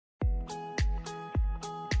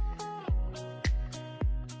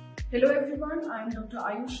Hello everyone, I am Dr.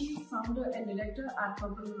 Ayushi, founder and director at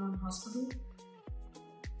Purple Heron Hospital.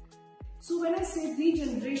 So when I say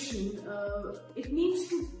regeneration, it means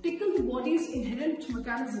to tickle the body's inherent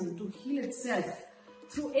mechanism to heal itself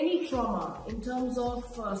through any trauma in terms of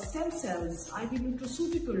stem cells, IV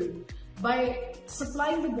nutraceutical, by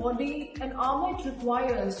supplying the body an armor it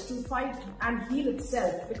requires to fight and heal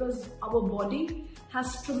itself, because our body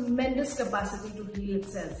has tremendous capacity to heal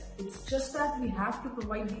itself. It's just that we have to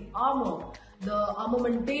provide the armor, the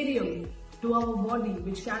armamentarium to our body,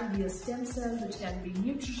 which can be a stem cell, which can be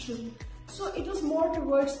nutrition. So it is more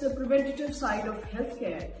towards the preventative side of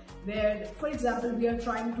healthcare, where, for example, we are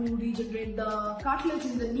trying to regenerate the cartilage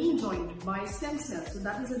in the knee joint by stem cells. So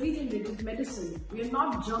that is a regenerative medicine. We are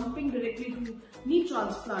not jumping directly to knee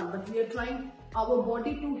transplant, but we are trying our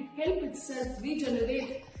body to help itself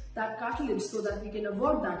regenerate that cartilage so that we can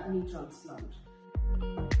avoid that knee transplant.